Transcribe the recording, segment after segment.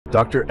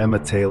Dr. Emma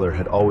Taylor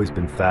had always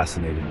been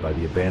fascinated by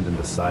the abandoned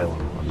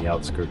asylum on the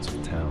outskirts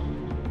of town.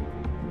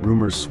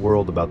 Rumors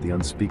swirled about the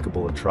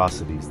unspeakable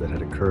atrocities that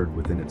had occurred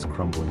within its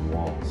crumbling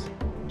walls.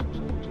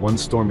 One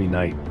stormy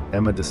night,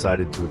 Emma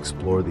decided to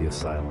explore the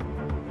asylum,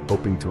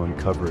 hoping to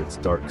uncover its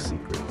dark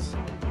secrets.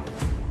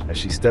 As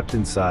she stepped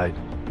inside,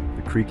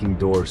 the creaking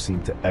door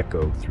seemed to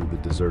echo through the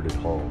deserted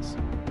halls.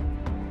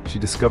 She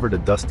discovered a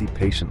dusty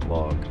patient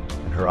log,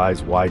 and her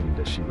eyes widened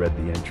as she read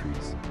the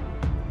entries.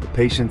 The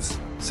patient's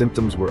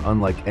symptoms were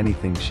unlike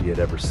anything she had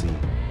ever seen.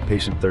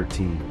 Patient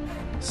 13,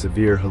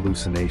 severe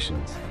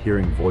hallucinations,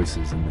 hearing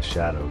voices in the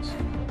shadows.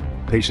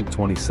 Patient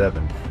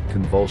 27,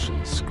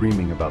 convulsions,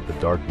 screaming about the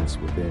darkness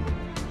within.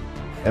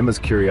 Emma's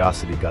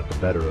curiosity got the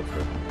better of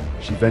her.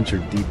 She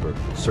ventured deeper,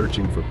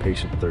 searching for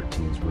patient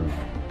 13's room.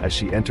 As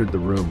she entered the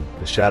room,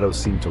 the shadows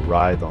seemed to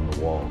writhe on the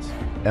walls.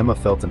 Emma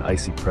felt an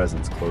icy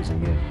presence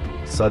closing in.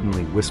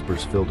 Suddenly,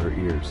 whispers filled her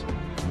ears.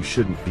 "You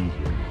shouldn't be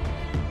here.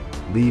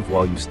 Leave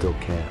while you still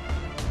can."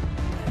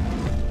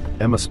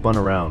 Emma spun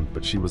around,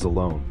 but she was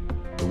alone.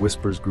 The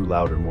whispers grew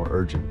louder, more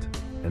urgent.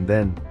 And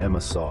then, Emma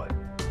saw it.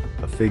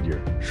 A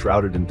figure,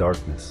 shrouded in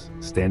darkness,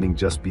 standing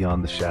just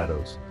beyond the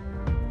shadows.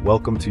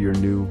 "Welcome to your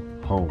new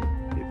home,"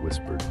 it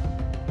whispered.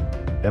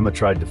 Emma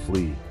tried to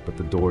flee, but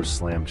the doors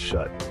slammed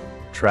shut.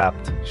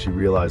 Trapped, she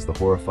realized the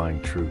horrifying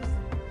truth.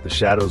 The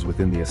shadows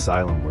within the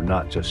asylum were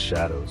not just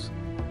shadows.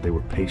 They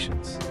were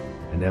patients,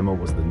 and Emma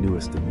was the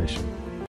newest admission.